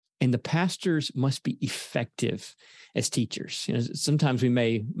And the pastors must be effective as teachers. Sometimes we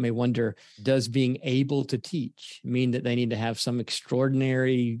may wonder, does being able to teach mean that they need to have some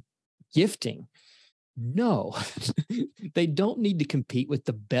extraordinary gifting? No, they don't need to compete with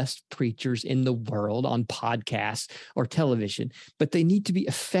the best preachers in the world on podcasts or television, but they need to be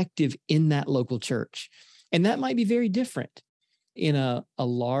effective in that local church. And that might be very different in a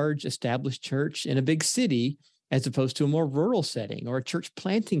large established church in a big city, as opposed to a more rural setting or a church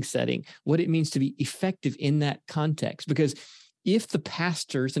planting setting, what it means to be effective in that context. Because if the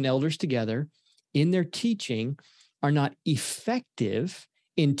pastors and elders together in their teaching are not effective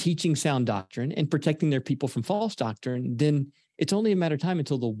in teaching sound doctrine and protecting their people from false doctrine, then it's only a matter of time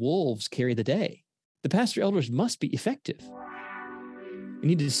until the wolves carry the day. The pastor elders must be effective. You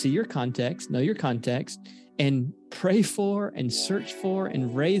need to see your context, know your context, and pray for and search for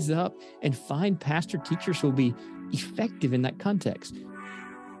and raise up and find pastor teachers who will be effective in that context.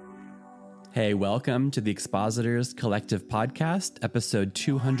 Hey, welcome to the Expositors Collective Podcast, episode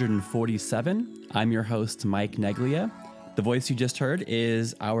 247. I'm your host, Mike Neglia. The voice you just heard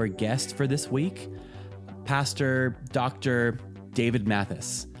is our guest for this week, Pastor Dr. David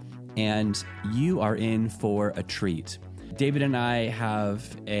Mathis, and you are in for a treat. David and I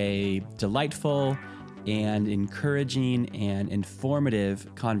have a delightful and encouraging and informative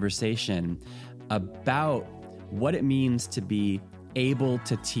conversation about what it means to be able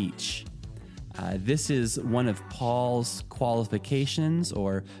to teach. This is one of Paul's qualifications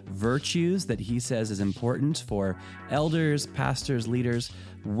or virtues that he says is important for elders, pastors, leaders.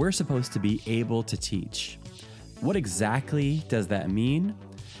 We're supposed to be able to teach. What exactly does that mean?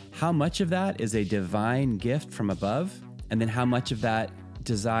 How much of that is a divine gift from above? And then how much of that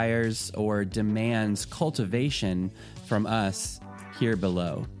desires or demands cultivation from us here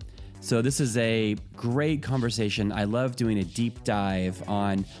below? So this is a great conversation. I love doing a deep dive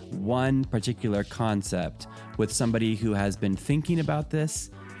on one particular concept with somebody who has been thinking about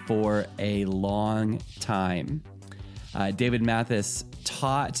this for a long time. David Mathis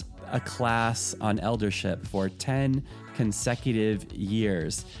taught a class on eldership for 10 consecutive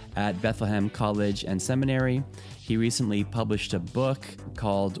years at Bethlehem College and Seminary. He recently published a book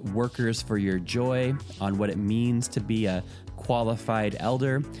called Workers for Your Joy on what it means to be a qualified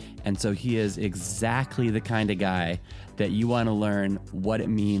elder. And so he is exactly the kind of guy that you want to learn what it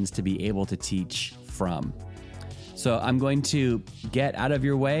means to be able to teach from. So I'm going to get out of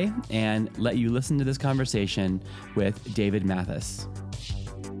your way and let you listen to this conversation with David Mathis.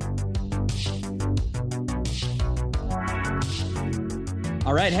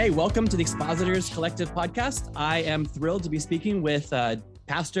 All right. Hey, welcome to the Expositors Collective Podcast. I am thrilled to be speaking with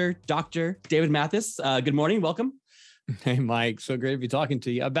Pastor Dr. David Mathis. Good morning. Welcome. Hey, Mike. So great to be talking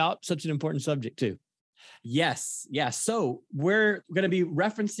to you about such an important subject, too. Yes. So we're going to be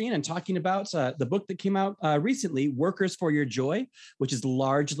referencing and talking about the book that came out recently, Workers for Your Joy, which is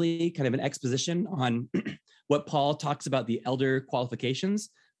largely kind of an exposition on what Paul talks about the elder qualifications.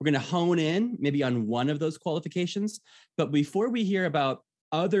 We're going to hone in maybe on one of those qualifications. But before we hear about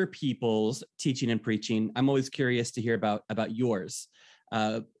other people's teaching and preaching, I'm always curious to hear about yours.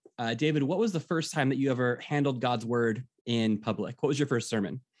 David, what was the first time that you ever handled God's word in public? What was your first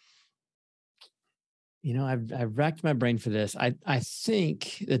sermon? I've racked my brain for this. I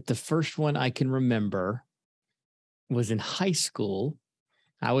think that the first one I can remember was in high school.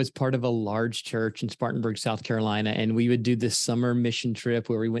 I was part of a large church in Spartanburg, South Carolina, and we would do this summer mission trip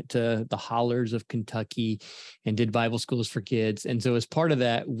where we went to the hollers of Kentucky and did Bible schools for kids. And so as part of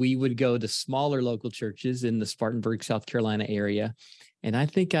that, we would go to smaller local churches in the Spartanburg, South Carolina area. And I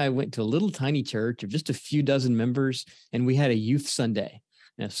think I went to a little tiny church of just a few dozen members, and we had a youth Sunday.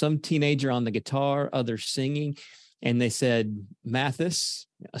 Some teenager on the guitar, others singing, and they said, Mathis,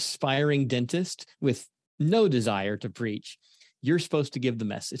 aspiring dentist with no desire to preach, you're supposed to give the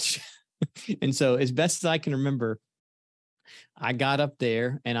message. And so as best as I can remember, I got up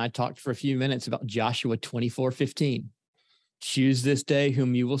there and I talked for a few minutes about Joshua 24:15. Choose this day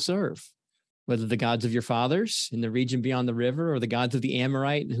whom you will serve, whether the gods of your fathers in the region beyond the river or the gods of the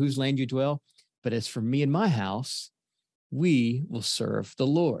Amorite in whose land you dwell. But as for me and my house, we will serve the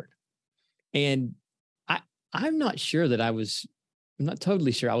Lord. And I'm not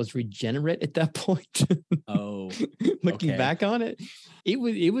totally sure I was regenerate at that point. Oh, looking back on it, it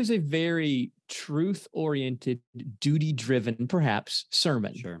was a very truth-oriented, duty-driven, perhaps,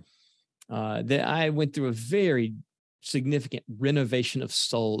 sermon. Sure. That I went through a very significant renovation of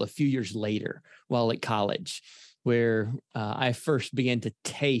soul a few years later while at college, where I first began to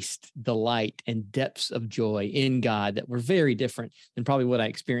taste the light and depths of joy in God that were very different than probably what I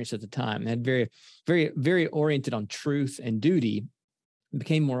experienced at the time. I had very, very, very oriented on truth and duty.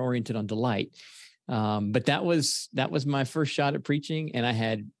 became more oriented on delight. But that was my first shot at preaching, and I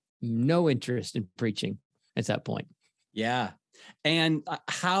had no interest in preaching at that point. Yeah. And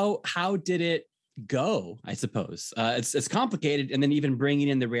how did it go? I suppose it's complicated, and then even bringing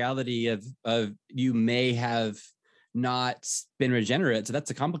in the reality of you may have not been regenerate, so that's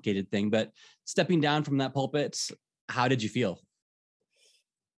a complicated thing. But stepping down from that pulpit, how did you feel?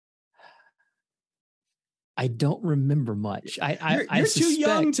 I don't remember much. You're too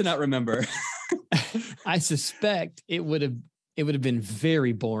young to not remember. I suspect it would have been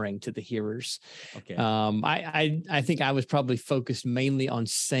very boring to the hearers. Okay. I think I was probably focused mainly on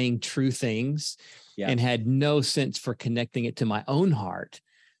saying true things, and had no sense for connecting it to my own heart,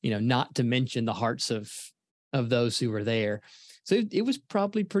 not to mention the hearts of those who were there. So it was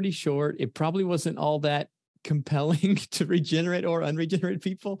probably pretty short. It probably wasn't all that compelling to regenerate or unregenerate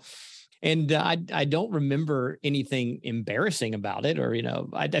people. And I don't remember anything embarrassing about it, or,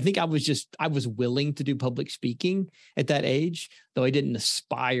 I think I was willing to do public speaking at that age, though I didn't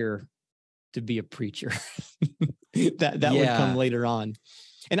aspire to be a preacher. that would come later on.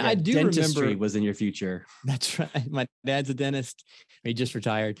 And I do dentistry remember was in your future. That's right. My dad's a dentist. He just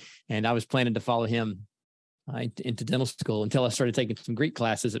retired, and I was planning to follow him into dental school until I started taking some Greek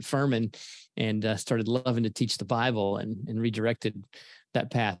classes at Furman, and started loving to teach the Bible, and redirected that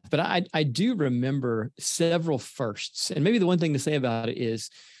path. But I do remember several firsts. And maybe the one thing to say about it is,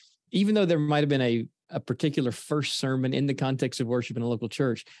 even though there might have been a particular first sermon in the context of worship in a local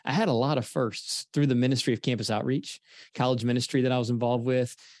church, I had a lot of firsts through the ministry of campus outreach, college ministry that I was involved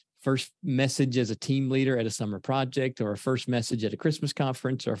with, first message as a team leader at a summer project, or a first message at a Christmas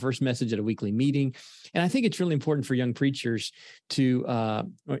conference, or a first message at a weekly meeting. And I think it's really important for young preachers or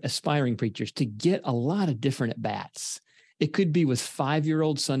aspiring preachers to get a lot of different at-bats. It could be with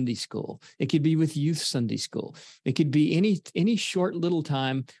 5-year-old Sunday school. It could be with youth Sunday school. It could be any short little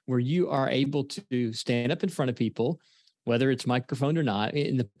time where you are able to stand up in front of people, whether it's microphone or not,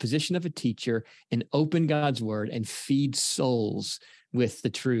 in the position of a teacher, and open God's word and feed souls with the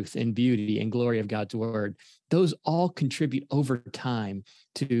truth and beauty and glory of God's word. Those all contribute over time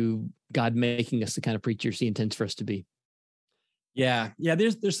to God making us the kind of preachers he intends for us to be. Yeah.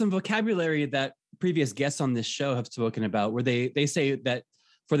 There's some vocabulary that previous guests on this show have spoken about, where they say that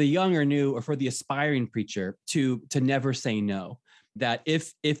for the young or new, or for the aspiring preacher, to never say no. That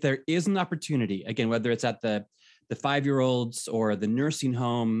if there is an opportunity, again, whether it's at the 5-year-olds or the nursing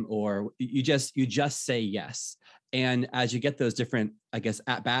home, or you just say yes. And as you get those different, I guess,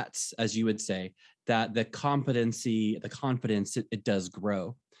 at bats, as you would say, that the confidence, it does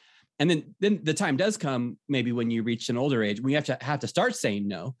grow. And then the time does come, maybe when you reach an older age, when you have to start saying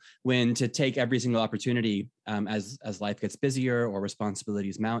no, when to take every single opportunity as life gets busier or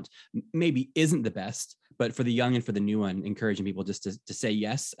responsibilities mount, maybe isn't the best. But for the young and for the new one, encouraging people just to say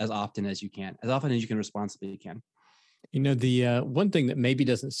yes as often as you can responsibly can. The one thing that maybe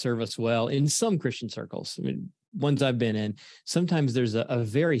doesn't serve us well in some Christian circles, I mean, ones I've been in, sometimes there's a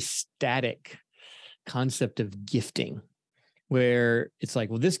very static concept of gifting, where it's like,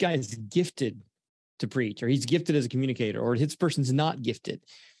 well, this guy is gifted to preach, or he's gifted as a communicator, or this person's not gifted.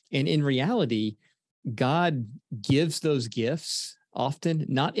 And in reality, God gives those gifts often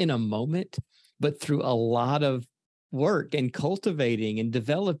not in a moment, but through a lot of work and cultivating and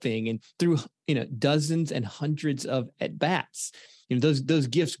developing, and through dozens and hundreds of at-bats. Those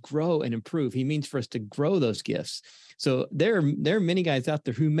gifts grow and improve. He means for us to grow those gifts. So there are many guys out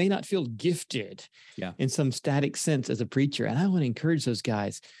there who may not feel gifted in some static sense as a preacher. And I want to encourage those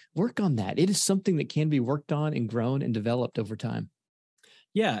guys, work on that. It is something that can be worked on and grown and developed over time.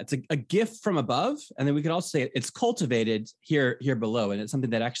 Yeah, it's a gift from above. And then we could also say it's cultivated here below. And it's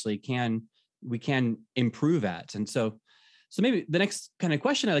something that actually we can improve at. And so maybe the next kind of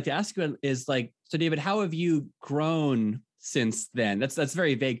question I'd like to ask you is so David, how have you grown since then? That's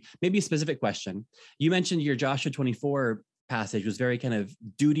very vague. Maybe a specific question. You mentioned your Joshua 24 passage was very kind of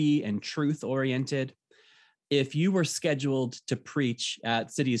duty and truth oriented. If you were scheduled to preach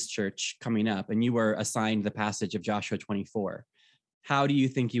at Cities Church coming up, and you were assigned the passage of Joshua 24, how do you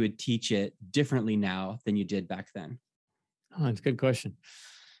think you would teach it differently now than you did back then? Oh, that's a good question.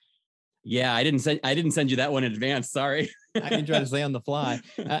 Yeah, I didn't send you that one in advance. Sorry. I can try to say on the fly.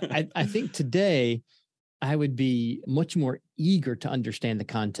 I think today I would be much more eager to understand the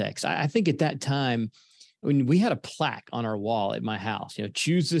context. I think at that time, when we had a plaque on our wall at my house,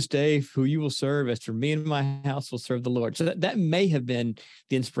 choose this day who you will serve. As for me and my house will serve the Lord. So that may have been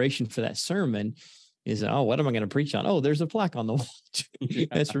the inspiration for that sermon. Is, what am I going to preach on? Oh, there's a plaque on the wall.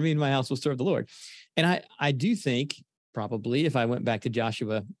 As for me and my house will serve the Lord. And I do think probably, if I went back to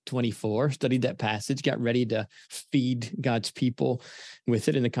Joshua 24, studied that passage, got ready to feed God's people with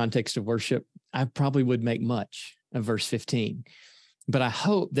it in the context of worship, I probably would make much of verse 15. But I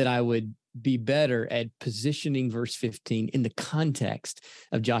hope that I would be better at positioning verse 15 in the context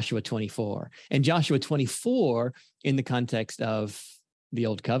of Joshua 24, and Joshua 24 in the context of the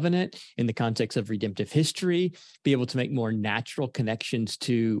Old Covenant, in the context of redemptive history, be able to make more natural connections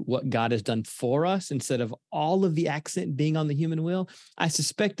to what God has done for us instead of all of the accent being on the human will. I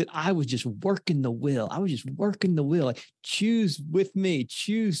suspect that I was just working the will. I was just working the will. Like, choose with me,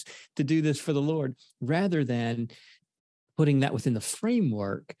 choose to do this for the Lord, rather than putting that within the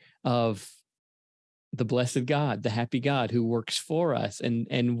framework of the blessed God, the happy God who works for us,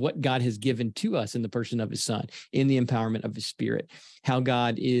 and what God has given to us in the person of his Son, in the empowerment of his Spirit, how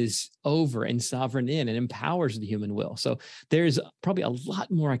God is over and sovereign in and empowers the human will. So there's probably a lot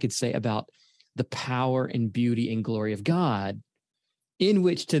more I could say about the power and beauty and glory of God, in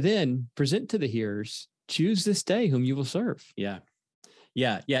which to then present to the hearers, choose this day whom you will serve. Yeah.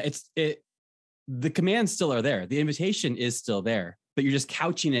 The commands still are there. The invitation is still there, but you're just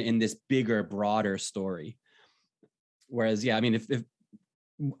couching it in this bigger, broader story. Whereas, I mean, if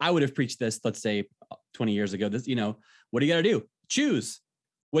I would have preached this, let's say 20 years ago, this, what do you got to do? Choose.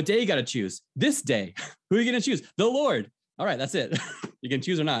 What day you got to choose? This day. Who are you going to choose? The Lord. All right, that's it. You can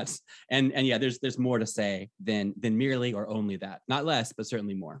choose or not. And yeah, there's more to say than merely or only that. Not less, but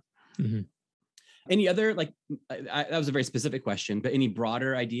certainly more. Mm-hmm. Any other, that was a very specific question, but any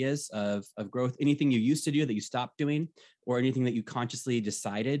broader ideas of growth, anything you used to do that you stopped doing, or anything that you consciously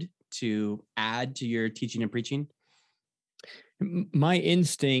decided to add to your teaching and preaching? My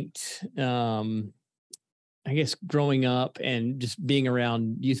instinct, I guess, growing up and just being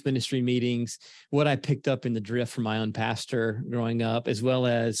around youth ministry meetings, what I picked up in the drift from my own pastor growing up, as well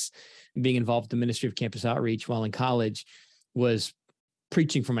as being involved in the ministry of campus outreach while in college, was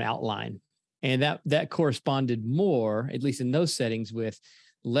preaching from an outline. And that corresponded more, at least in those settings, with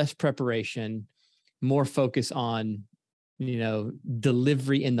less preparation, more focus on,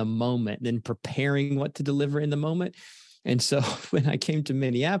 delivery in the moment than preparing what to deliver in the moment. And so when I came to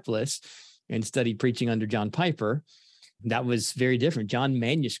Minneapolis and studied preaching under John Piper, that was very different. John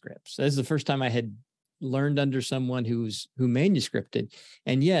manuscripts. This is the first time I had learned under someone who manuscripted.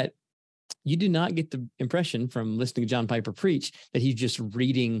 And yet you do not get the impression from listening to John Piper preach that he's just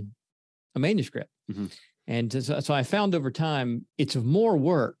reading a manuscript. Mm-hmm. And so I found over time, it's more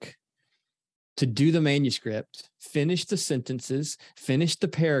work to do the manuscript, finish the sentences, finish the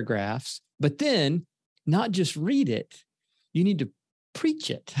paragraphs, but then not just read it, you need to preach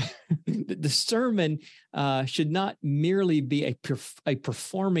it. The sermon should not merely be a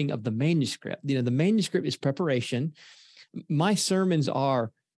performing of the manuscript. The manuscript is preparation. My sermons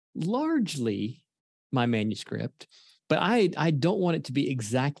are largely my manuscript, but I don't want it to be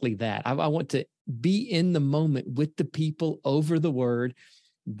exactly that. I want to be in the moment with the people over the word,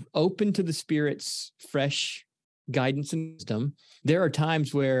 open to the Spirit's fresh guidance and wisdom. There are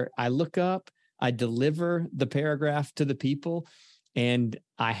times where I look up, I deliver the paragraph to the people, and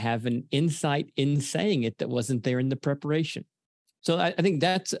I have an insight in saying it that wasn't there in the preparation. So I think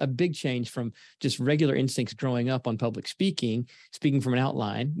that's a big change from just regular instincts growing up on public speaking from an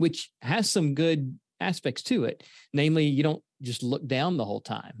outline, which has some good aspects to it. Namely, you don't just look down the whole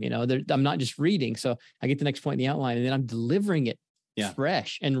time. I'm not just reading. So I get the next point in the outline and then I'm delivering it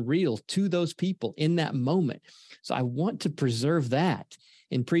fresh and real to those people in that moment. So I want to preserve that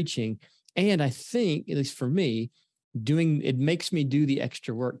in preaching. And I think, at least for me, it makes me do the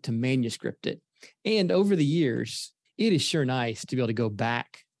extra work to manuscript it. And over the years, it is sure nice to be able to go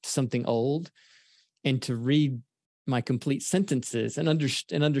back to something old and to read my complete sentences and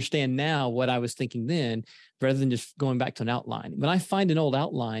understand now what I was thinking then, rather than just going back to an outline. When I find an old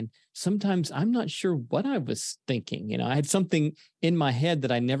outline, sometimes I'm not sure what I was thinking. I had something in my head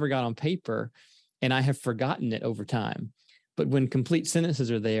that I never got on paper, and I have forgotten it over time. But when complete sentences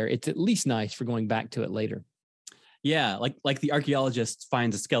are there, it's at least nice for going back to it later. Yeah, like the archaeologist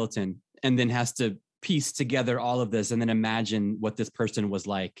finds a skeleton and then has to piece together all of this and then imagine what this person was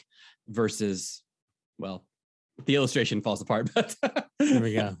like versus, well, the illustration falls apart, but there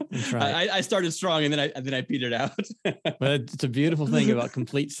we go. That's right. I started strong and then I petered out. But it's a beautiful thing about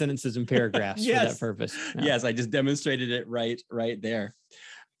complete sentences and paragraphs for that purpose. Yeah. Yes, I just demonstrated it right there.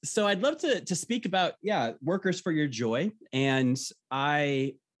 So I'd love to speak about, workers for your joy. And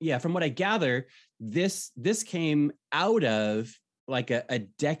from what I gather, this came out of like a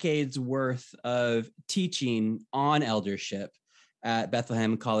decade's worth of teaching on eldership at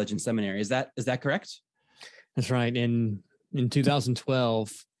Bethlehem College and Seminary. Is that correct? That's right. In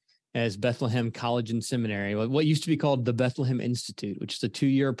 2012, as Bethlehem College and Seminary, what used to be called the Bethlehem Institute, which is a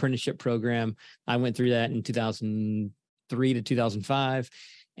 2-year apprenticeship program. I went through that in 2003 to 2005.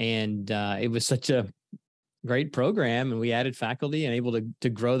 And it was such a great program, and we added faculty and able to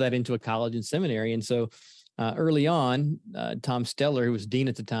grow that into a college and seminary. And so early on, Tom Steller, who was dean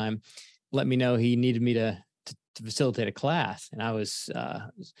at the time, let me know he needed me to facilitate a class. And I was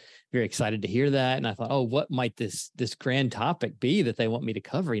very excited to hear that. And I thought, oh, what might this grand topic be that they want me to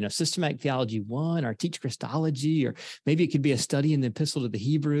cover? Systematic theology 1, or teach Christology, or maybe it could be a study in the Epistle to the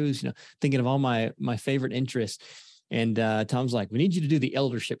Hebrews, thinking of all my favorite interests. And Tom's like, we need you to do the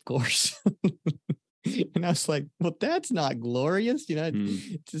eldership course. And I was like, well, that's not glorious.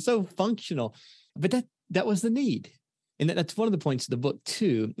 It's so functional. But that was the need. And that's one of the points of the book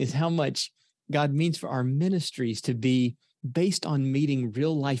too, is how much God means for our ministries to be based on meeting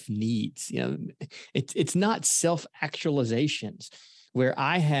real life needs. It's not self-actualizations where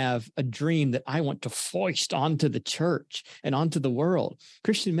I have a dream that I want to foist onto the church and onto the world.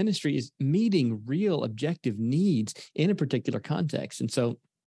 Christian ministry is meeting real objective needs in a particular context. And so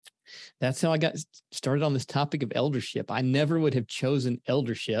that's how I got started on this topic of eldership. I never would have chosen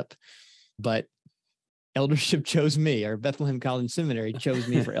eldership, but eldership chose me, or Bethlehem College and Seminary chose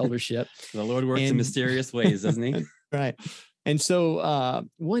me for eldership. The Lord works in mysterious ways, doesn't he? Right. And so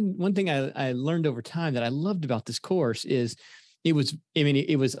one thing I learned over time that I loved about this course is it was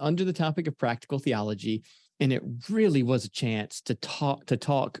under the topic of practical theology, and it really was a chance to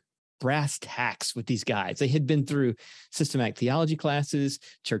talk brass tacks with these guys. They had been through systematic theology classes,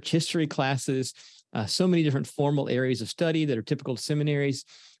 church history classes, so many different formal areas of study that are typical to seminaries,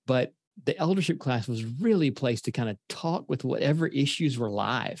 but the eldership class was really a place to kind of talk with whatever issues were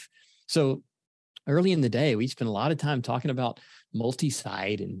live. So early in the day, we spent a lot of time talking about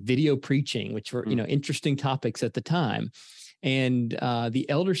multi-site and video preaching, which were, interesting topics at the time. And the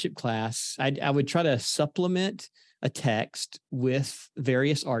eldership class, I would try to supplement a text with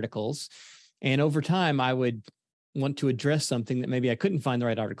various articles. And over time, I would want to address something that maybe I couldn't find the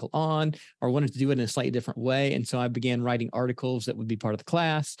right article on, or wanted to do it in a slightly different way. And so I began writing articles that would be part of the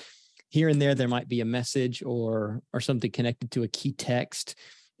class. Here and there might be a message or something connected to a key text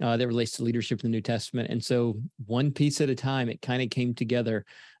that relates to leadership in the New Testament. And so one piece at a time, it kind of came together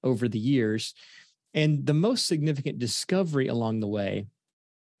over the years. And the most significant discovery along the way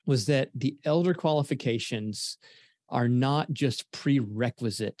was that the elder qualifications are not just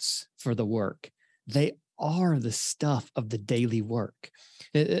prerequisites for the work. They are the stuff of the daily work.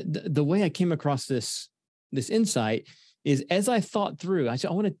 The way I came across this insight is, as I thought through, I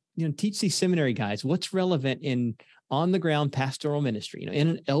said, I want to teach these seminary guys what's relevant in on-the-ground pastoral ministry, in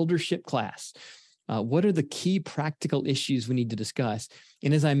an eldership class. What are the key practical issues we need to discuss?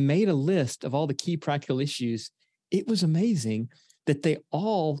 And as I made a list of all the key practical issues, it was amazing that they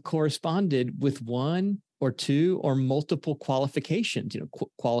all corresponded with one or two or multiple qualifications,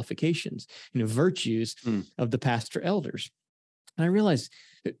 virtues of the pastor elders. And I realized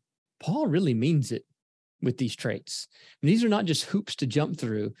that Paul really means it with these traits. And these are not just hoops to jump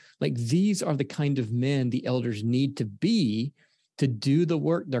through. Like, these are the kind of men the elders need to be to do the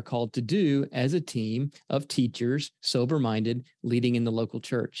work they're called to do as a team of teachers, sober-minded, leading in the local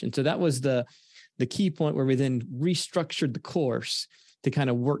church. And so that was the key point where we then restructured the course to kind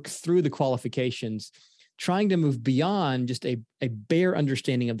of work through the qualifications, trying to move beyond just a bare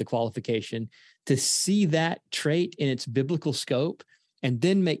understanding of the qualification to see that trait in its biblical scope, and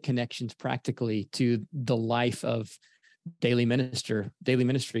then make connections practically to the life of daily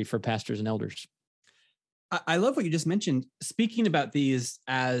ministry for pastors and elders. I love what you just mentioned, speaking about these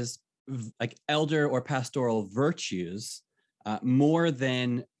as like elder or pastoral virtues, more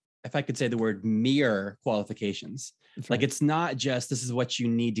than, if I could say the word, mere qualifications. Right. Like, it's not just, this is what you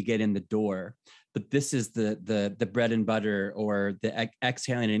need to get in the door, but this is the bread and butter, or the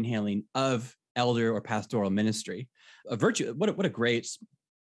exhaling and inhaling of elder or pastoral ministry. A virtue. What a great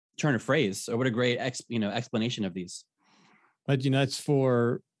turn of phrase, or what a great explanation of these. But it's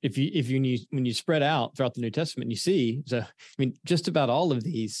for when you spread out throughout the New Testament, you see. So just about all of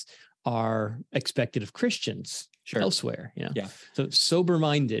these are expected of Christians elsewhere. Yeah. So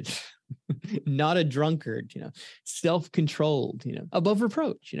sober-minded, not a drunkard. Self-controlled. Above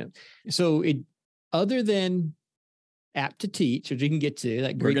reproach. So it, other than apt to teach, which we can get to,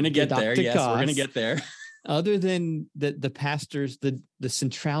 that we're going to get there. Yes, we're going to get there. Other than the pastors, the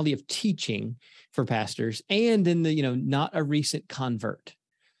centrality of teaching for pastors, and then not a recent convert.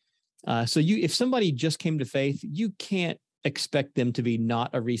 So if somebody just came to faith, you can't expect them to be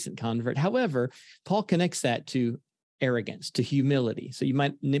not a recent convert. However, Paul connects that to arrogance, to humility. So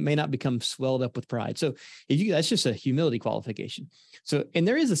it may not become swelled up with pride. So that's just a humility qualification. So, and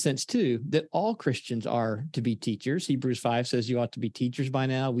there is a sense too that all Christians are to be teachers. Hebrews 5 says you ought to be teachers by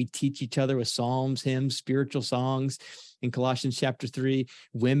now. We teach each other with psalms, hymns, spiritual songs. In Colossians chapter 3,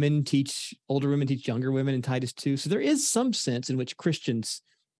 older women teach younger women in Titus 2. So there is some sense in which Christians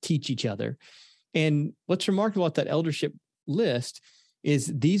teach each other. And what's remarkable about that eldership list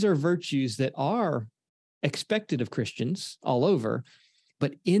is these are virtues that are expected of Christians all over,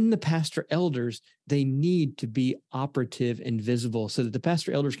 but in the pastor elders, they need to be operative and visible so that the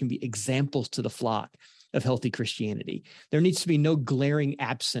pastor elders can be examples to the flock of healthy Christianity. There needs to be no glaring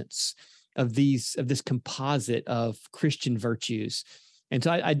absence of this composite of Christian virtues. And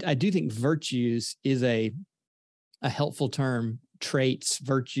so I do think virtues is a helpful term, traits,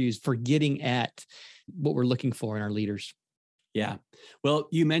 virtues, for getting at what we're looking for in our leaders. Yeah. Well,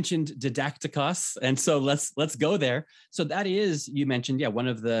 you mentioned didaktikos, and so let's go there. So that is, you mentioned, one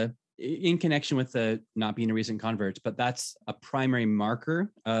of the, in connection with the not being a recent convert, but that's a primary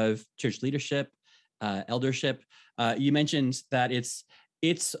marker of church leadership, eldership. You mentioned that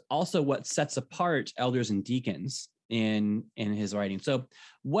it's also what sets apart elders and deacons in his writing. So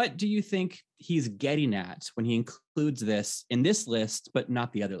what do you think he's getting at when he includes this in this list, but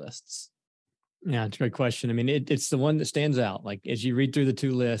not the other lists? Yeah, it's a great question. I mean, it's the one that stands out. Like as you read through the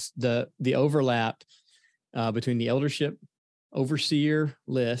two lists, the overlap between the eldership overseer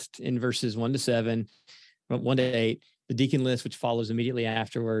list in verses 1 to 7, 1 to 8, the deacon list, which follows immediately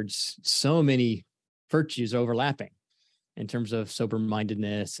afterwards, so many virtues are overlapping in terms of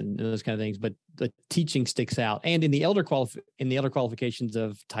sober-mindedness and those kind of things. But the teaching sticks out. And in the elder qualifications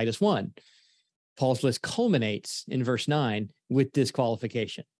of Titus 1, Paul's list culminates in verse 9 with this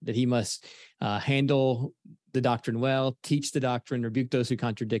qualification that he must handle the doctrine well, teach the doctrine, rebuke those who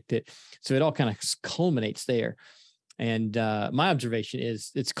contradict it. So it all kind of culminates there. And my observation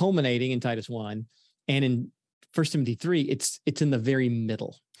is it's culminating in Titus 1, and in 1 Timothy 3, it's in the very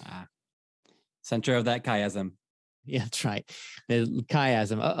middle. Center of that chiasm. Yeah, that's right. The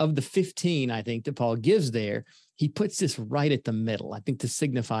chiasm of the 15, I think, that Paul gives there, he puts this right at the middle, I think, to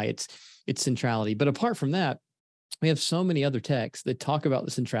signify its centrality. But apart from that, we have so many other texts that talk about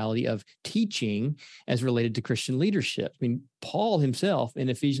the centrality of teaching as related to Christian leadership. I mean, Paul himself in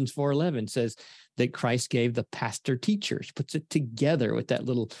Ephesians 4:11 says that Christ gave the pastor teachers, puts it together with that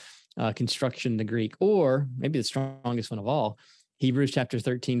little construction in the Greek, or maybe the strongest one of all, Hebrews chapter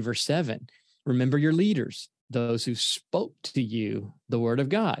 13, verse 7. Remember your leaders, those who spoke to you the word of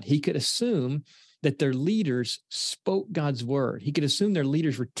God. He could assume that their leaders spoke God's word. He could assume their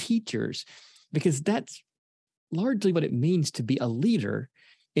leaders were teachers, because that's largely what it means to be a leader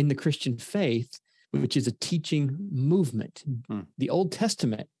in the Christian faith, which is a teaching movement. The Old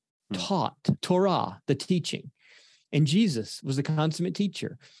Testament taught Torah, the teaching, and Jesus was the consummate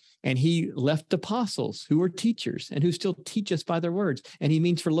teacher. And he left apostles who were teachers and who still teach us by their words. And he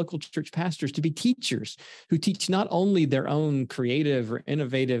means for local church pastors to be teachers who teach not only their own creative or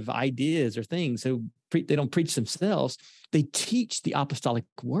innovative ideas or things. So they don't preach themselves. They teach the apostolic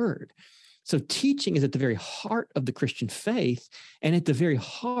word. So teaching is at the very heart of the Christian faith and at the very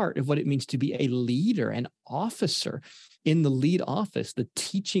heart of what it means to be a leader, an officer in the lead office, the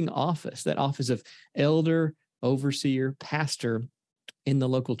teaching office, that office of elder, overseer, pastor in the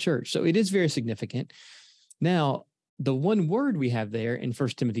local church. So it is very significant. Now, the one word we have there in 1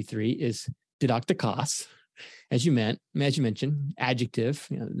 Timothy 3 is didaktikos, as you mentioned, adjective.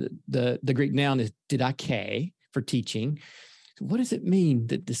 The Greek noun is didake for teaching. So what does it mean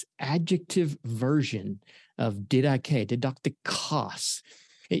that this adjective version of didaktikos?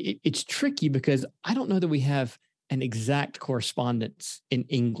 It's tricky because I don't know that we have an exact correspondence in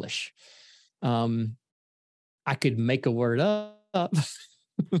English. I could make a word up.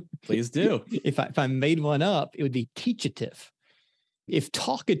 Please do. If I made one up, it would be teachative. If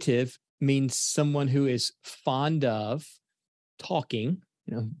talkative means someone who is fond of talking,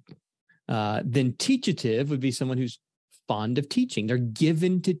 then teachative would be someone who's fond of teaching. They're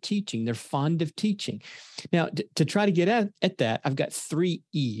given to teaching. They're fond of teaching. Now, to try to get at that, I've got 3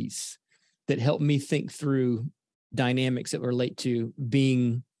 E's that help me think through dynamics that relate to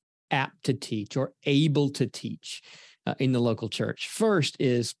being apt to teach or able to teach in the local church. First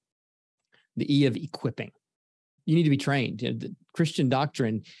is the E of equipping. You need to be trained. The Christian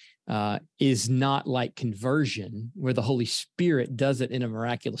doctrine is not like conversion, where the Holy Spirit does it in a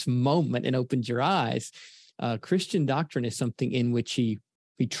miraculous moment and opens your eyes. Christian doctrine is something in which he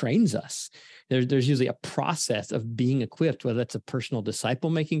trains us. There's usually a process of being equipped, whether that's a personal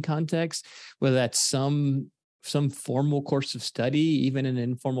disciple-making context, whether that's some some formal course of study, even in an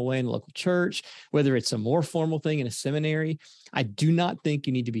informal way in a local church, whether it's a more formal thing in a seminary. I do not think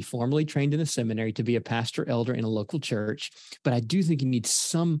you need to be formally trained in a seminary to be a pastor elder in a local church, but I do think you need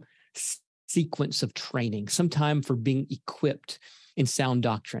some sequence of training, some time for being equipped in sound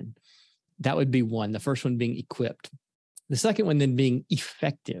doctrine. That would be one. The first one being equipped. The second one then being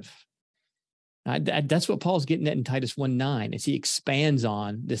effective. That's what Paul's getting at in Titus 1:9 as he expands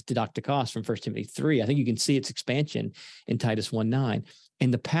on this didaktikos from 1 Timothy 3. I think you can see its expansion in Titus 1:9.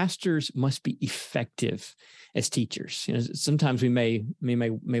 And the pastors must be effective as teachers. Sometimes we may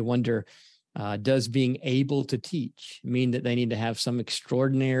wonder, does being able to teach mean that they need to have some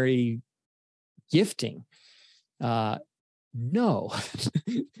extraordinary gifting? No,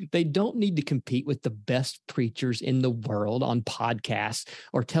 they don't need to compete with the best preachers in the world on podcasts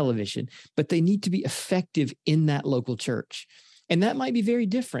or television, but they need to be effective in that local church. And that might be very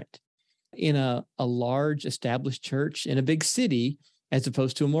different in a large established church in a big city, as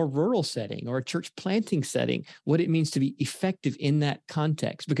opposed to a more rural setting or a church planting setting, what it means to be effective in that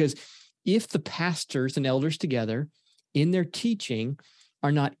context. Because if the pastors and elders together in their teaching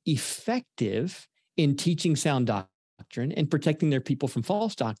are not effective in teaching sound doctrine and protecting their people from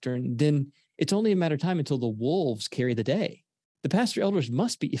false doctrine, then it's only a matter of time until the wolves carry the day. The pastor elders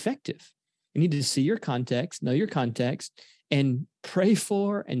must be effective. You need to see your context, know your context, and pray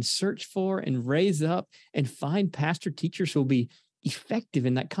for and search for and raise up and find pastor teachers who will be effective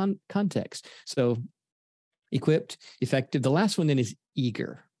in that context. So equipped, effective. The last one then is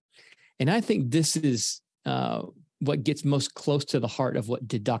eager. And I think this is what gets most close to the heart of what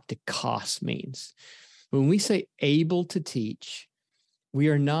didaktikos means. When we say able to teach, we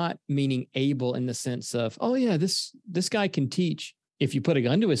are not meaning able in the sense of, oh yeah, this guy can teach if you put a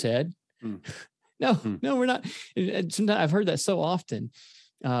gun to his head. No, we're not. Sometimes I've heard that so often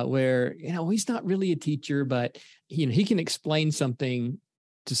where, he's not really a teacher, but he can explain something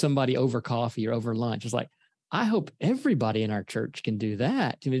to somebody over coffee or over lunch. It's like, I hope everybody in our church can do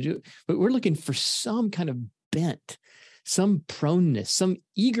that. But we're looking for some kind of bent, some proneness, some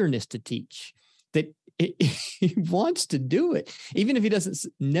eagerness to teach, that he wants to do it, even if he doesn't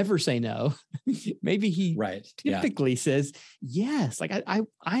never say no. Maybe he typically says yes. Like I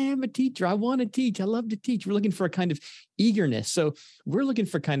am a teacher. I want to teach. I love to teach. We're looking for a kind of eagerness. So we're looking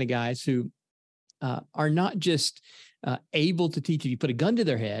for kind of guys who are not just able to teach if you put a gun to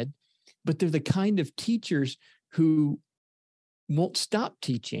their head, but they're the kind of teachers who won't stop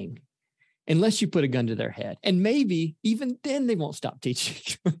teaching unless you put a gun to their head. And maybe even then they won't stop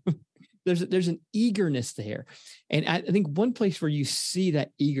teaching. There's an eagerness there. And I think one place where you see that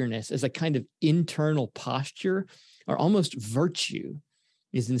eagerness as a kind of internal posture or almost virtue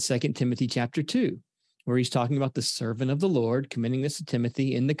is in 2 Timothy chapter 2, where he's talking about the servant of the Lord, commending this to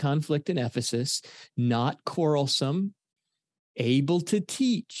Timothy in the conflict in Ephesus, not quarrelsome, able to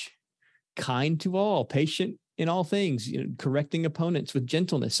teach, kind to all, patient in all things, correcting opponents with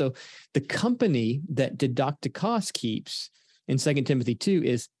gentleness. So the company that didaktikos keeps in 2 Timothy 2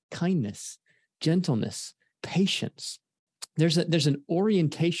 is kindness, gentleness, patience. There's an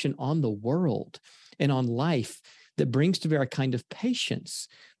orientation on the world and on life that brings to bear a kind of patience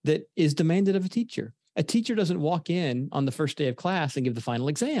that is demanded of a teacher. A teacher doesn't walk in on the first day of class and give the final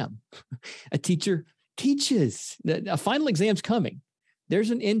exam. A teacher teaches. A final exam's coming. There's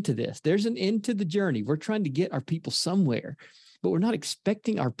an end to this. There's an end to the journey. We're trying to get our people somewhere, but we're not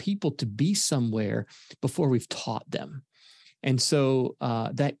expecting our people to be somewhere before we've taught them. And so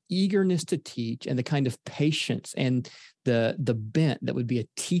that eagerness to teach and the kind of patience and the bent that would be a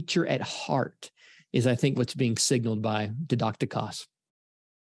teacher at heart is, I think, what's being signaled by didaktikos.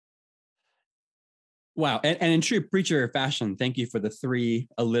 Wow. And in true preacher fashion, thank you for the 3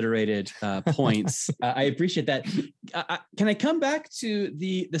 alliterated points. I appreciate that. Can I come back to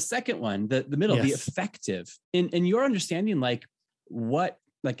the second one, the middle, yes. The effective? In your understanding,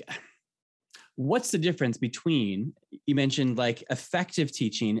 what's the difference between, you mentioned effective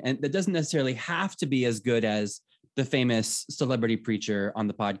teaching, and that doesn't necessarily have to be as good as the famous celebrity preacher on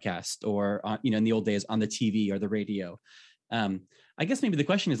the podcast or in the old days on the TV or the radio. I guess maybe the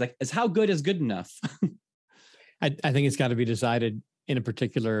question is how good is good enough? I think it's got to be decided in a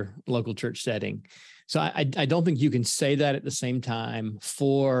particular local church setting. So I don't think you can say that at the same time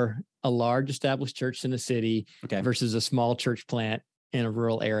for a large established church in a city versus a small church plant in a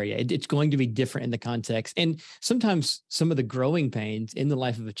rural area. It's going to be different in the context. And sometimes some of the growing pains in the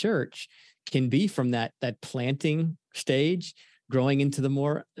life of a church can be from that planting stage growing into the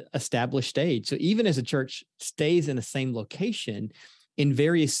more established stage. So even as a church stays in the same location, in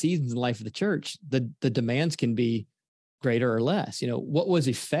various seasons in the life of the church, the demands can be greater or less. What was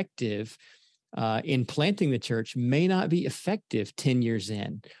effective in planting the church may not be effective 10 years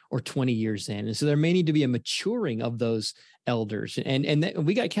in or 20 years in. And so there may need to be a maturing of those elders. And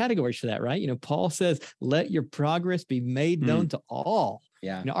we got categories for that, right? Paul says, let your progress be made known to all.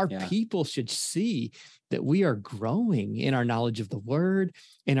 Yeah. Our people should see that we are growing in our knowledge of the word,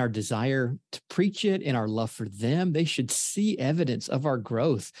 in our desire to preach it, in our love for them. They should see evidence of our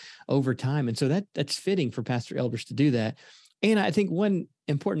growth over time. And so that's fitting for pastor elders to do that. And I think one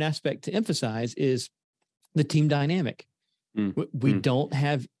important aspect to emphasize is the team dynamic. We don't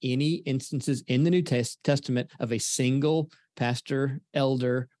have any instances in the New Testament of a single pastor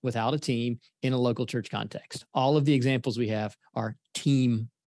elder without a team in a local church context. All of the examples we have are team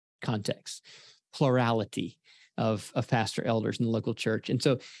contexts, plurality of pastor elders in the local church. And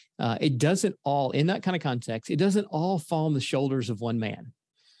so it doesn't all, in that kind of context, it doesn't all fall on the shoulders of one man.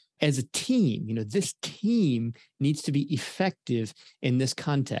 As a team, this team needs to be effective in this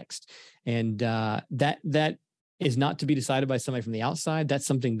context. And that is not to be decided by somebody from the outside. That's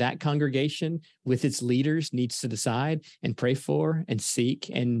something that congregation with its leaders needs to decide and pray for and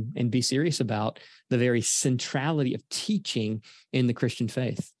seek and be serious about the very centrality of teaching in the Christian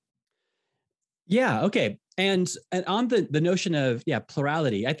faith. Yeah. Okay. And on the notion of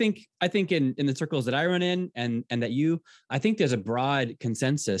plurality, I think in the circles that I run in and that I think there's a broad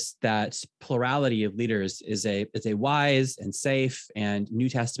consensus that plurality of leaders is a wise and safe and New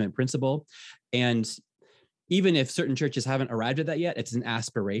Testament principle. And even if certain churches haven't arrived at that yet, it's an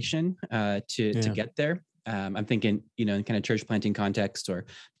aspiration to get there. I'm thinking, in kind of church planting context or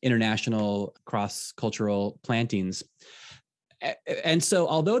international cross-cultural plantings. And so,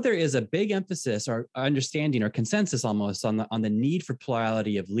 although there is a big emphasis or understanding or consensus almost on the need for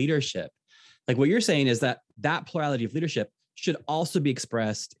plurality of leadership, like what you're saying is that plurality of leadership should also be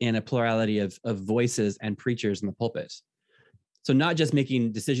expressed in a plurality of voices and preachers in the pulpit. So not just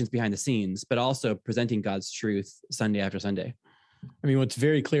making decisions behind the scenes, but also presenting God's truth Sunday after Sunday. I mean, what's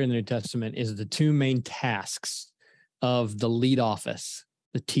very clear in the New Testament is the two main tasks of the lead office,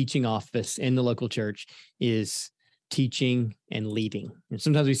 the teaching office in the local church, is teaching and leading. And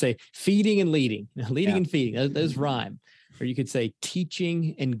sometimes we say feeding and leading, and feeding, those rhyme. Or you could say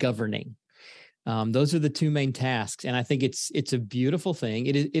teaching and governing. Those are the two main tasks. And I think it's a beautiful thing.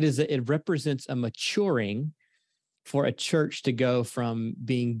 It represents a maturing for a church to go from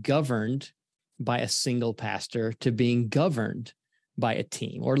being governed by a single pastor to being governed by a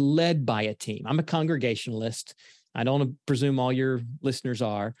team or led by a team. I'm a Congregationalist. I don't presume all your listeners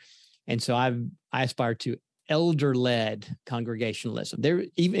are. And so I aspire to elder-led Congregationalism.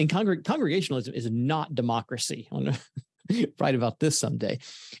 Congregationalism is not democracy. I'm going to write about this someday.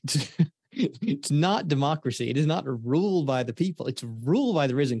 It's not democracy. It is not ruled by the people. It's ruled by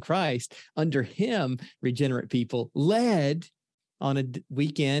the risen Christ. Under him, regenerate people led on a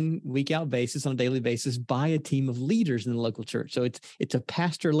week in, week out basis, on a daily basis by a team of leaders in the local church. So it's a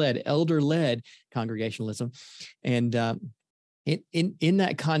pastor-led, elder-led Congregationalism. And in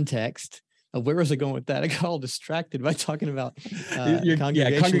that context, where was I going with that? I got all distracted by talking about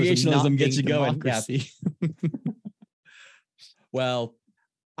Congregationalism gets you going. Yeah. Well,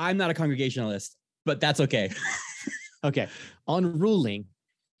 I'm not a Congregationalist, but that's okay. Okay. On ruling,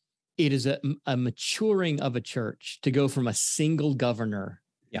 it is a maturing of a church to go from a single governor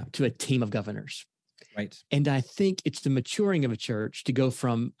to a team of governors. Right. And I think it's the maturing of a church to go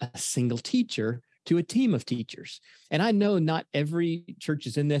from a single teacher to a team of teachers. And I know not every church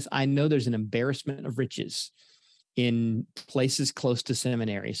is in this. I know there's an embarrassment of riches in places close to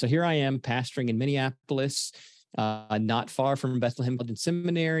seminary. So here I am pastoring in Minneapolis, not far from Bethlehem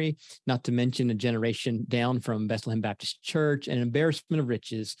Seminary, not to mention a generation down from Bethlehem Baptist Church, an embarrassment of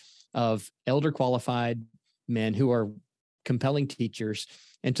riches of elder qualified men who are compelling teachers.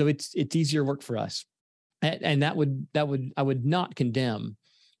 And so it's easier work for us. And I would not condemn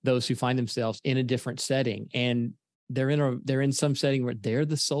those who find themselves in a different setting, and they're in some setting where they're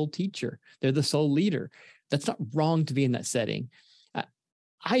the sole teacher, they're the sole leader. That's not wrong to be in that setting.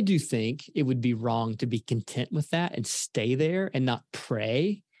 I do think it would be wrong to be content with that and stay there and not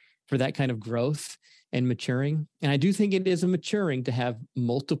pray for that kind of growth and maturing. And I do think it is a maturing to have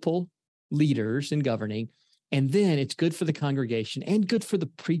multiple leaders in governing. And then it's good for the congregation and good for the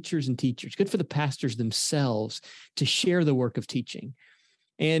preachers and teachers, good for the pastors themselves to share the work of teaching.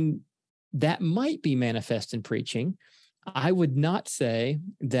 And that might be manifest in preaching. I would not say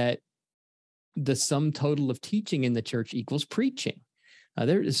that the sum total of teaching in the church equals preaching.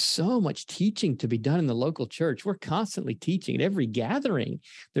 There is so much teaching to be done in the local church. We're constantly teaching. At every gathering,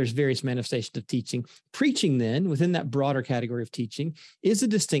 there's various manifestations of teaching. Preaching, then, within that broader category of teaching, is a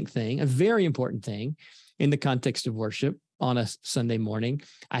distinct thing, a very important thing in the context of worship. on a Sunday morning.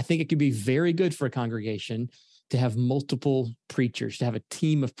 I think it could be very good for a congregation to have multiple preachers, to have a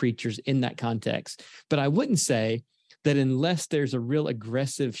team of preachers in that context. But I wouldn't say that unless there's a real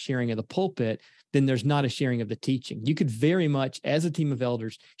aggressive sharing of the pulpit, then there's not a sharing of the teaching. You could very much, as a team of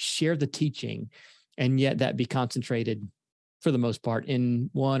elders, share the teaching, and yet that be concentrated for the most part in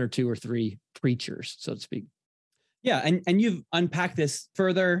one or two or three preachers, so to speak. Yeah, and you've unpacked this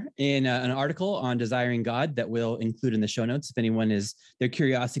further in an article on Desiring God that we'll include in the show notes. If anyone their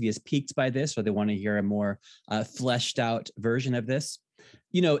curiosity is piqued by this, or they want to hear a more fleshed out version of this.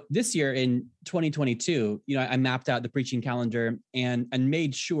 This year in 2022, I mapped out the preaching calendar and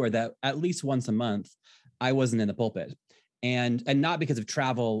made sure that at least once a month I wasn't in the pulpit. And not because of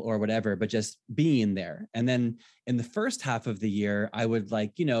travel or whatever, but just being there. And then in the first half of the year, I would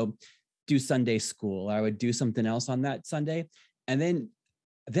do Sunday school. I would do something else on that Sunday. And then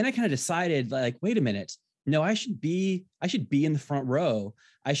I kind of decided, wait a minute, no, I should be in the front row.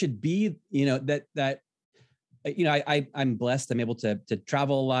 I should be, I'm blessed. I'm able to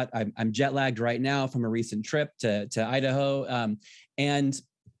travel a lot. I'm jet lagged right now from a recent trip to Idaho.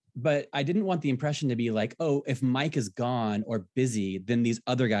 But I didn't want the impression to be like, oh, if Mike is gone or busy, then these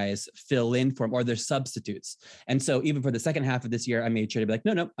other guys fill in for him, or they're substitutes. And so even for the second half of this year, I made sure to be like,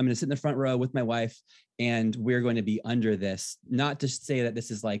 no, I'm going to sit in the front row with my wife, and we're going to be under this. Not to say that this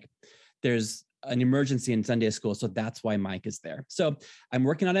is like, there's an emergency in Sunday school, so that's why Mike is there. So I'm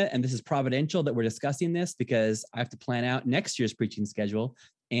working on it, and this is providential that we're discussing this, because I have to plan out next year's preaching schedule,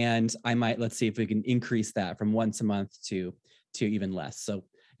 and let's see if we can increase that from once a month to even less. So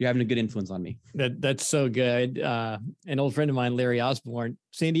you're having a good influence on me. That's so good. An old friend of mine, Larry Osborne,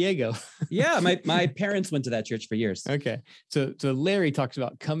 San Diego. Yeah, my parents went to that church for years. Okay. So Larry talks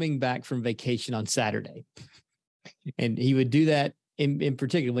about coming back from vacation on Saturday. And he would do that in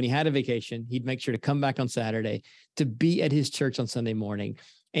particular when he had a vacation. He'd make sure to come back on Saturday, to be at his church on Sunday morning,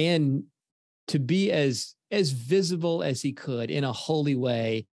 and to be as visible as he could in a holy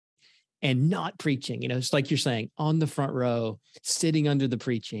way, and not preaching. It's like you're saying, on the front row, sitting under the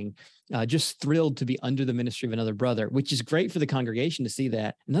preaching, just thrilled to be under the ministry of another brother, which is great for the congregation to see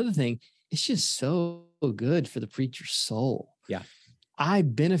that. Another thing, it's just so good for the preacher's soul. Yeah. I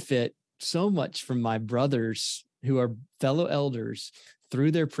benefit so much from my brothers who are fellow elders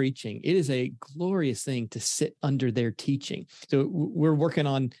through their preaching. It is a glorious thing to sit under their teaching. So we're working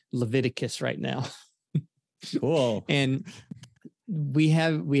on Leviticus right now. Cool. And we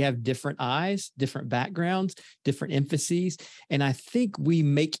have different eyes, different backgrounds, different emphases. And I think we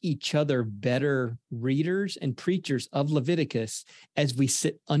make each other better readers and preachers of Leviticus as we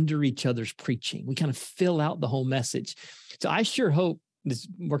sit under each other's preaching. We kind of fill out the whole message. So I sure hope,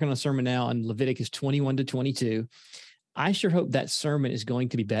 working on a sermon now on Leviticus 21 to 22, I sure hope that sermon is going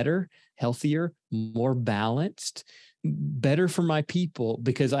to be better, healthier, more balanced, better for my people,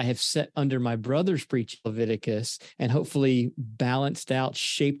 because I have sat under my brother's preaching Leviticus and hopefully balanced out,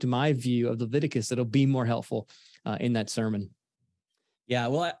 shaped my view of Leviticus that'll be more helpful in that sermon. Yeah,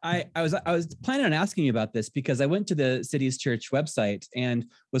 well, I was planning on asking you about this because I went to the Cities Church website and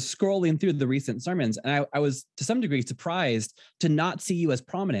was scrolling through the recent sermons, and I was to some degree surprised to not see you as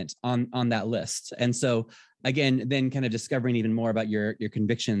prominent on that list. And so again, then kind of discovering even more about your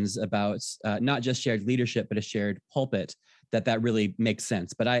convictions about not just shared leadership, but a shared pulpit, that really makes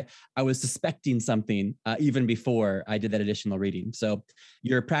sense. But I was suspecting something even before I did that additional reading. So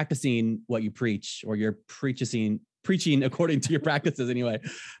you're practicing what you preach, or you're preaching according to your practices anyway.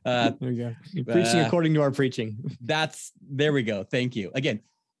 There we go. Preaching according to our preaching. There we go. Thank you. Again,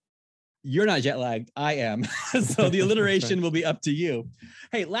 you're not jet lagged. I am. So the alliteration right. will be up to you.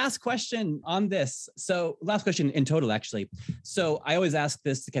 Hey, last question on this. So last question in total, actually. So I always ask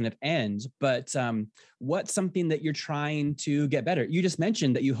this to kind of end, but what's something that you're trying to get better? You just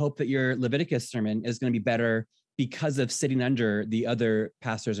mentioned that you hope that your Leviticus sermon is going to be better because of sitting under the other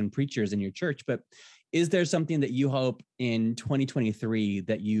pastors and preachers in your church. But is there something that you hope in 2023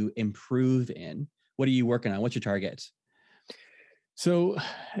 that you improve in? What are you working on? What's your target? So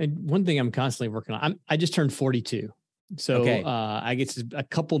one thing I'm constantly working on, I just turned 42. So okay. I guess a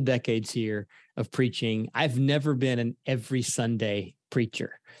couple decades here of preaching. I've never been an every Sunday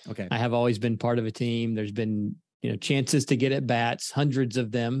preacher. Okay. I have always been part of a team. There's been, chances to get at bats, hundreds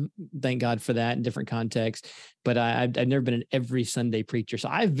of them. Thank God for that in different contexts. But I've never been an every Sunday preacher. So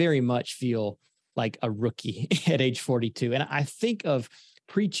I very much feel like a rookie at age 42. And I think of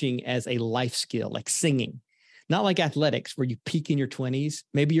preaching as a life skill, like singing. Not like athletics where you peak in your 20s,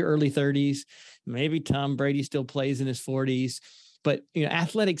 maybe your early 30s, maybe Tom Brady still plays in his 40s. But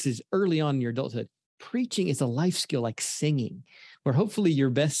athletics is early on in your adulthood. Preaching is a life skill like singing, where hopefully your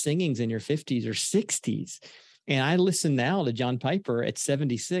best singing's in your 50s or 60s. And I listen now to John Piper at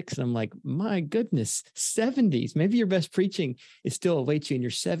 76, and I'm like, my goodness, 70s. Maybe your best preaching is still awaits you in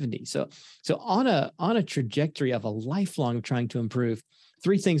your 70s. So on a trajectory of a lifelong of trying to improve,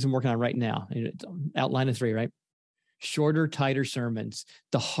 3 things I'm working on right now. Outline of 3, right? Shorter, tighter sermons.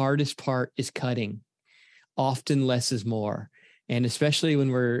 The hardest part is cutting. Often less is more. And especially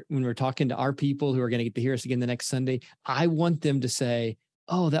when we're talking to our people who are going to get to hear us again the next Sunday, I want them to say,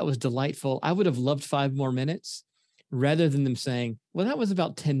 oh, that was delightful. I would have loved 5 more minutes, rather than them saying, well, that was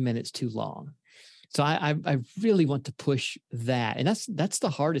about 10 minutes too long. So I really want to push that. And that's the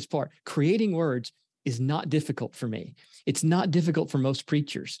hardest part. Creating words is not difficult for me. It's not difficult for most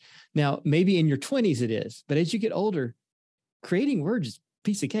preachers. Now, maybe in your 20s it is, but as you get older, creating words is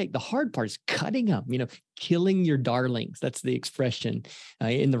piece of cake. The hard part is cutting them, killing your darlings. That's the expression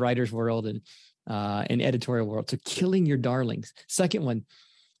in the writer's world and in editorial world. So killing your darlings. Second one,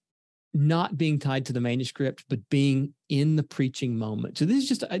 not being tied to the manuscript, but being in the preaching moment. So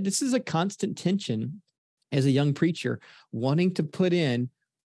this is a constant tension as a young preacher, wanting to put in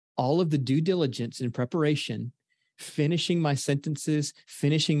all of the due diligence and preparation, finishing my sentences,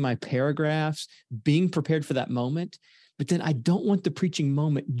 finishing my paragraphs, being prepared for that moment. But then I don't want the preaching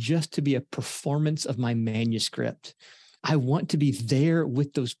moment just to be a performance of my manuscript. I want to be there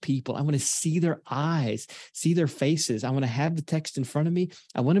with those people. I want to see their eyes, see their faces. I want to have the text in front of me.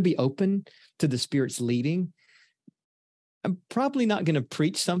 I want to be open to the Spirit's leading. I'm probably not going to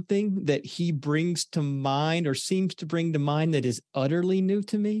preach something that he brings to mind or seems to bring to mind that is utterly new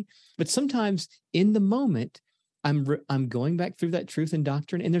to me. But sometimes in the moment, I'm going back through that truth and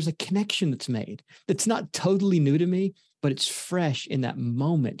doctrine, and there's a connection that's made that's not totally new to me, but it's fresh in that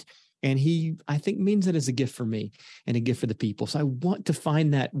moment. And he, I think, means it as a gift for me and a gift for the people. So I want to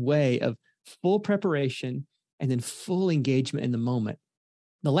find that way of full preparation and then full engagement in the moment.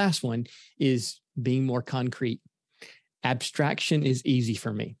 The last one is being more concrete. Abstraction is easy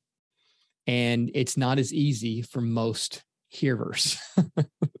for me, and it's not as easy for most hearers.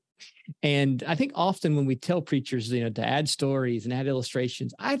 And I think often when we tell preachers, to add stories and add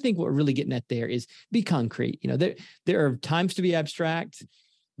illustrations, I think what we're really getting at there is be concrete. There are times to be abstract,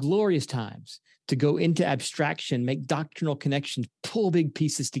 glorious times to go into abstraction, make doctrinal connections, pull big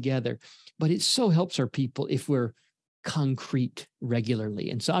pieces together. But it so helps our people if we're concrete regularly.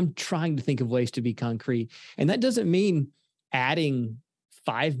 And so I'm trying to think of ways to be concrete. And that doesn't mean adding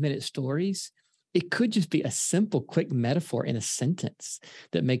 5-minute stories. It could just be a simple, quick metaphor in a sentence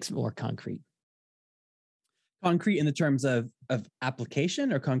that makes it more concrete. Concrete in the terms of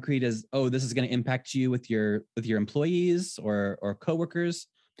application, or concrete as, oh, this is going to impact you with your employees or coworkers?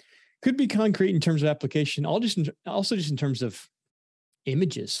 Could be concrete in terms of application, also just in terms of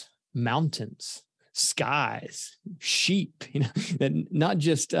images, mountains, skies, sheep, that not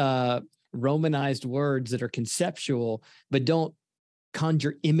just Romanized words that are conceptual, but don't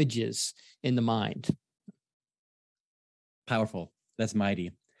conjure images in the mind. Powerful. That's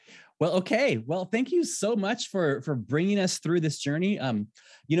mighty. Well, okay. Well, thank you so much for bringing us through this journey.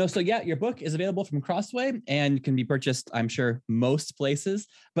 Your book is available from Crossway and can be purchased, I'm sure, most places.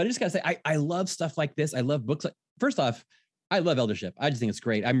 But I just gotta say, I love stuff like this. I love books. First off, I love eldership. I just think it's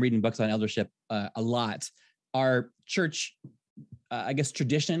great. I'm reading books on eldership a lot. Our church,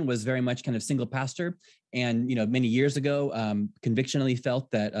 tradition was very much kind of single pastor. And, many years ago, convictionally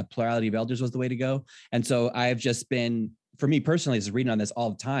felt that a plurality of elders was the way to go. And so I've just been, for me personally, just reading on this all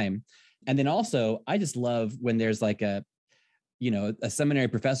the time. And then also, I just love when there's like a seminary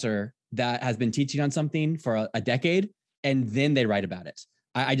professor that has been teaching on something for a decade, and then they write about it.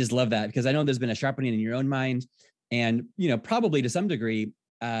 I just love that, because I know there's been a sharpening in your own mind, and, probably to some degree,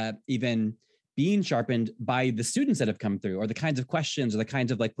 even being sharpened by the students that have come through, or the kinds of questions or the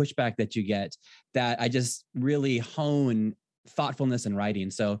kinds of pushback that you get, that I just really hone thoughtfulness in writing.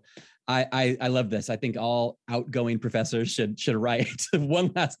 So I love this. I think all outgoing professors should write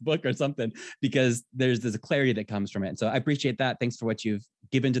one last book or something, because there's a clarity that comes from it. So I appreciate that. Thanks for what you've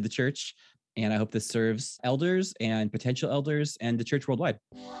given to the church. And I hope this serves elders and potential elders and the church worldwide.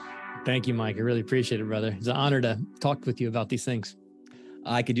 Thank you, Mike. I really appreciate it, brother. It's an honor to talk with you about these things.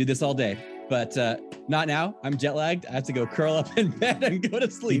 I could do this all day, but not now. I'm jet lagged. I have to go curl up in bed and go to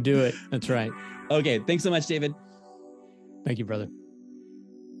sleep. You do it. That's right. Okay. Thanks so much, David. Thank you, brother.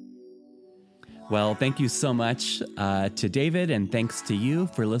 Well, thank you so much to David, and thanks to you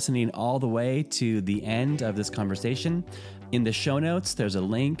for listening all the way to the end of this conversation. In the show notes, there's a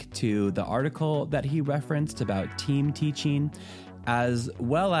link to the article that he referenced about team teaching, as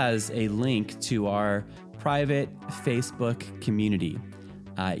well as a link to our private Facebook community.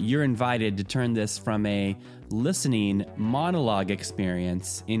 you're invited to turn this from a listening monologue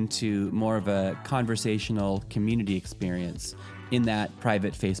experience into more of a conversational community experience in that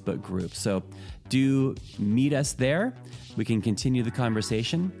private Facebook group. So do meet us there. We can continue the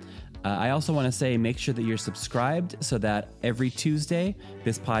conversation. I also want to say, make sure that you're subscribed so that every Tuesday,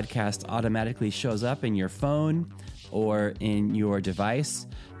 this podcast automatically shows up in your phone or in your device,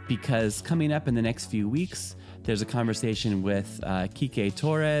 because coming up in the next few weeks, there's a conversation with Kike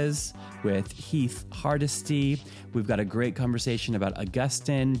Torres, with Heath Hardesty. We've got a great conversation about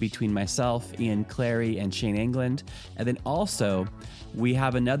Augustine between myself, Ian Clary, and Shane England. And then also, we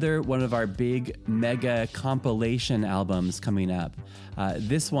have another one of our big mega compilation albums coming up.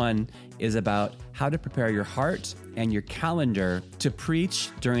 This one is about how to prepare your heart and your calendar to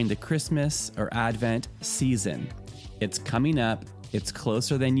preach during the Christmas or Advent season. It's coming up. It's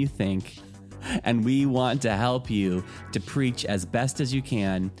closer than you think. And we want to help you to preach as best as you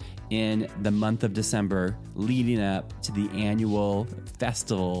can in the month of December, leading up to the annual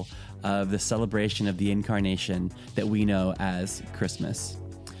festival of the celebration of the Incarnation that we know as Christmas.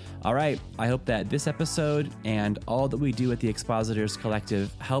 All right, I hope that this episode and all that we do at the Expositors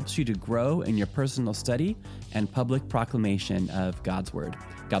Collective helps you to grow in your personal study and public proclamation of God's Word.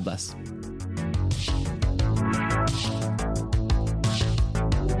 God bless.